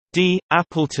D.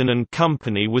 Appleton &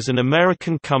 Company was an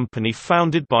American company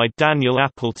founded by Daniel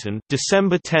Appleton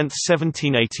December 10,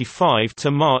 1785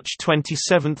 to March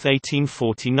 27,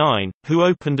 1849, who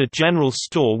opened a general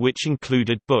store which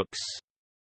included books.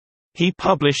 He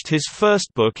published his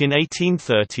first book in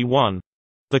 1831.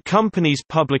 The company's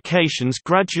publications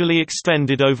gradually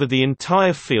extended over the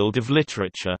entire field of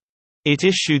literature. It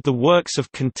issued the works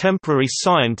of contemporary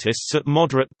scientists at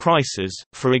moderate prices,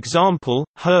 for example,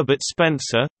 Herbert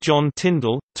Spencer, John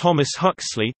Tyndall, Thomas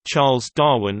Huxley, Charles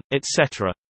Darwin,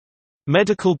 etc.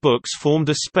 Medical books formed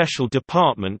a special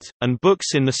department, and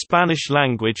books in the Spanish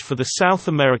language for the South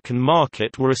American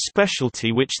market were a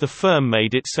specialty which the firm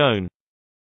made its own.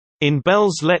 In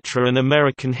Bell's Lettres and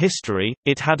American History,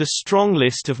 it had a strong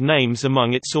list of names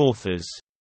among its authors.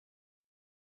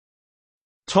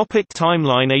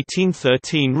 Timeline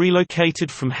 1813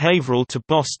 Relocated from Haverhill to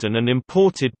Boston and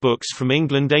imported books from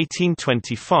England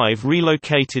 1825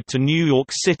 Relocated to New York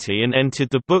City and entered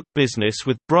the book business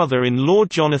with brother-in-law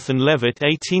Jonathan Leavitt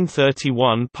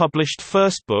 1831 Published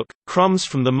first book, Crumbs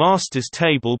from the Master's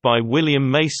Table by William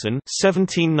Mason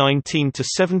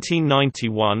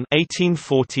 1719–1791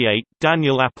 1848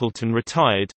 Daniel Appleton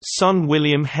retired, son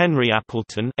William Henry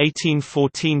Appleton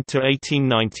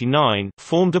 1814–1899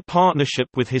 formed a partnership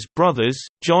with his brothers,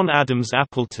 John Adams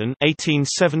Appleton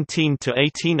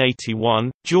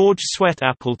 (1817–1881), George Swett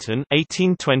Appleton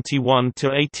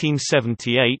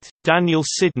 (1821–1878), Daniel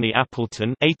Sidney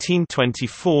Appleton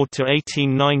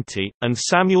 (1824–1890), and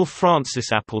Samuel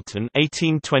Francis Appleton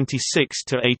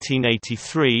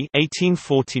 (1826–1883).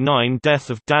 1849 Death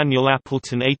of Daniel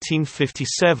Appleton.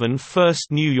 1857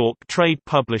 First New York trade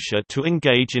publisher to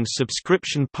engage in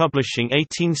subscription publishing.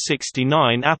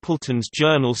 1869 Appleton's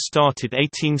Journal started.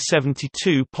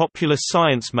 1872 Popular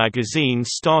Science magazine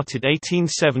started.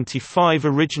 1875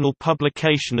 Original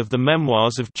publication of the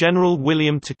memoirs of General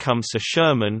William Tecumseh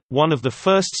Sherman, one of the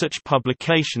first such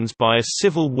publications by a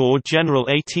Civil War general.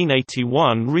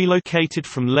 1881 Relocated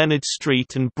from Leonard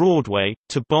Street and Broadway,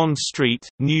 to Bond Street,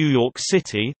 New York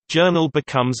City, Journal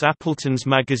becomes Appleton's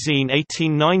Magazine.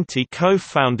 1890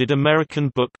 Co-founded American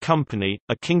Book Company,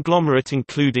 a conglomerate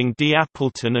including D.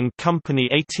 Appleton & Company.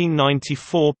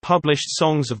 1894 Published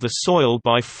Songs of the Soil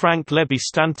by Frank Lebby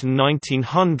Stanton.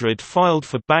 1900 Filed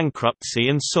for bankruptcy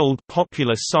and sold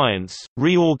Popular Science,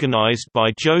 reorganized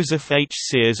by Joseph H.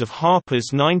 Sears of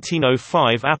Harper's.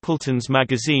 1905 Appleton's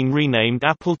Magazine renamed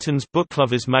Appleton's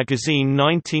Booklovers Magazine.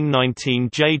 1919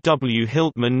 J. W.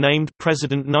 Hiltman named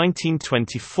president.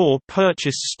 1924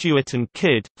 Purchased Stewart &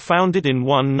 Kidd, founded in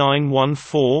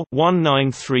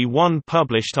 1914-1931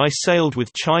 Published I Sailed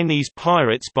with Chinese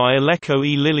Pirates by Aleko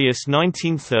E. Lilius.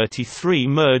 1933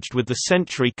 Merged with the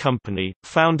Century Company,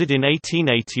 founded in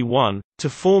 1881, to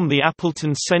form the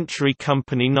Appleton-Century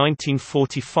Company.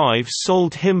 1945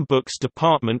 Sold Hymn Books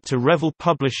Department to Revell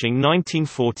Publishing.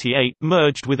 1948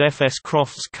 Merged with F. S.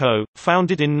 Crofts Co.,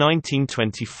 founded in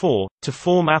 1924, to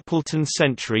form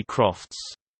Appleton-Century Crofts.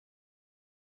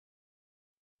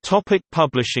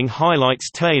 Publishing highlights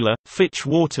Taylor, Fitch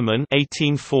Waterman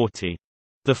 1840.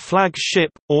 The Flag Ship,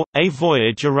 or, A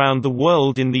Voyage Around the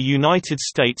World in the United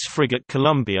States Frigate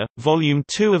Columbia, Volume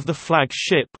 2 of The Flag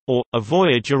Ship, or, A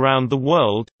Voyage Around the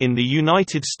World, in the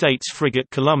United States Frigate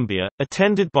Columbia,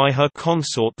 attended by her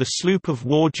consort the sloop of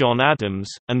war John Adams,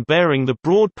 and bearing the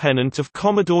broad pennant of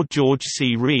Commodore George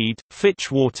C. Reed,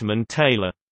 Fitch Waterman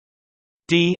Taylor.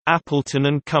 D.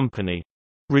 Appleton & Company.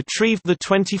 Retrieved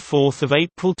 24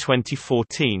 April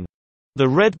 2014. The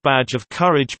Red Badge of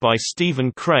Courage by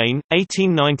Stephen Crane,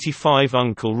 1895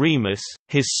 Uncle Remus,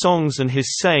 His Songs and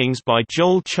His Sayings by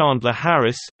Joel Chandler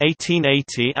Harris,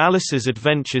 1880 Alice's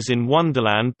Adventures in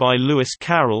Wonderland by Lewis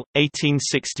Carroll,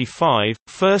 1865,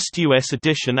 first U.S.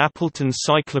 edition Appleton's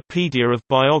Cyclopedia of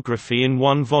Biography in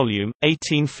one volume,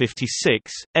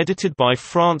 1856, edited by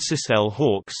Francis L.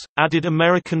 Hawkes, added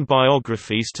American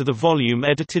biographies to the volume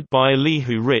edited by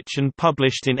Elihu Rich and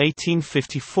published in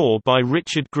 1854 by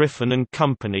Richard Griffin and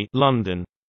Company, London.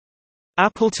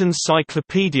 Appleton's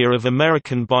Cyclopedia of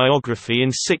American Biography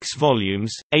in 6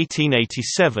 volumes,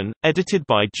 1887, edited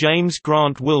by James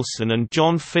Grant Wilson and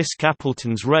John Fiske.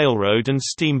 Appleton's Railroad and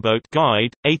Steamboat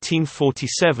Guide,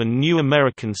 1847 New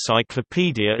American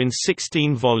Cyclopedia in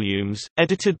 16 volumes,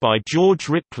 edited by George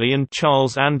Ripley and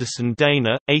Charles Anderson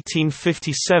Dana,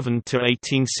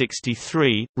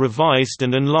 1857–1863, revised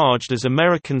and enlarged as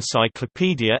American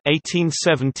Cyclopedia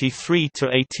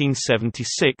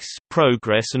 1873–1876,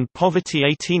 Progress and Poverty.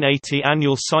 1880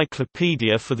 Annual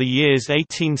Cyclopedia for the years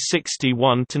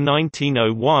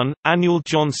 1861–1901, Annual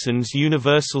Johnson's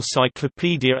Universal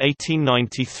Cyclopedia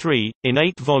 1893, in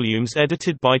 8 volumes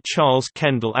edited by Charles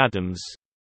Kendall Adams.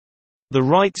 The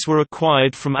rights were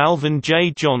acquired from Alvin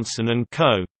J. Johnson &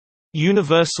 Co.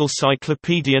 Universal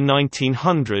Cyclopedia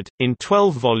 1900, in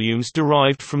 12 volumes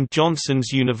derived from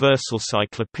Johnson's Universal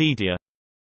Cyclopedia.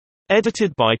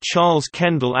 Edited by Charles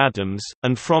Kendall Adams,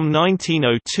 and from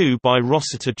 1902 by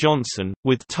Rossiter Johnson,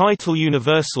 with title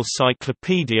Universal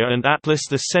Cyclopedia and Atlas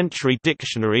the Century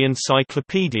Dictionary and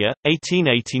Cyclopedia,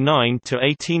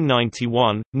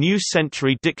 1889–1891, New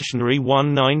Century Dictionary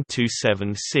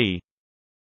 1927c.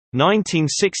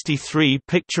 1963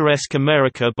 Picturesque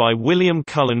America by William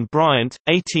Cullen Bryant,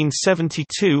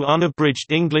 1872 Unabridged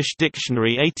English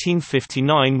Dictionary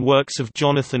 1859 Works of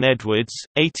Jonathan Edwards,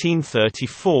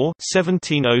 1834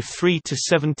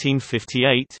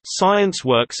 1703–1758 Science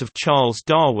Works of Charles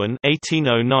Darwin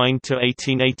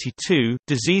 1809–1882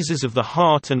 Diseases of the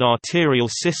Heart and Arterial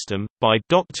System, by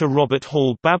Dr. Robert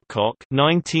Hall Babcock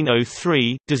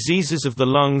 1903 Diseases of the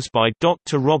Lungs by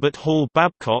Dr. Robert Hall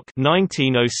Babcock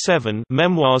 1907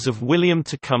 Memoirs of William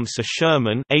Tecumseh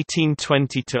Sherman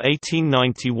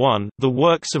 (1820–1891), The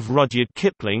Works of Rudyard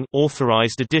Kipling,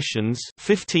 authorized editions,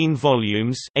 15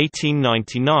 volumes,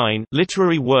 1899.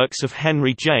 Literary Works of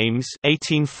Henry James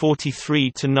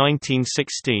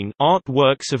 (1843–1916), Art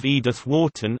Works of Edith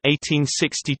Wharton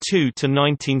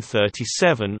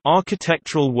 (1862–1937),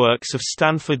 Architectural Works of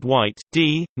Stanford White,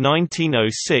 D.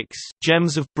 1906,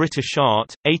 Gems of British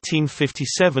Art,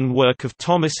 1857, Work of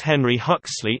Thomas Henry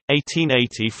Huxley,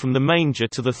 1880, From the Manger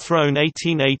to the Throne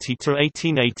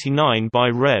 1880–1889 by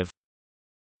Rev.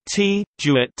 T.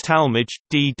 Jewett Talmage,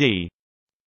 D.D.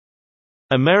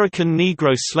 American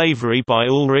Negro Slavery by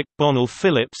Ulrich Bonnell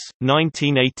Phillips,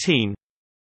 1918.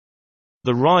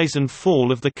 The Rise and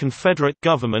Fall of the Confederate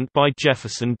Government by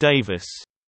Jefferson Davis.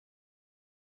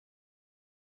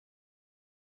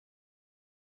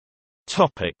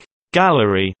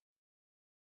 Gallery.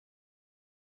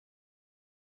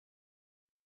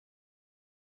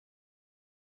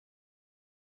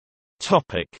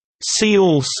 See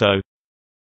also: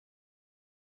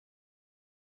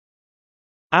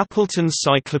 Appleton's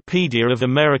Cyclopedia of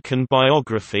American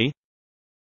Biography,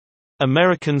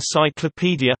 American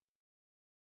Cyclopedia,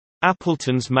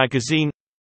 Appleton's Magazine,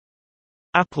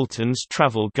 Appleton's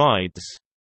Travel Guides.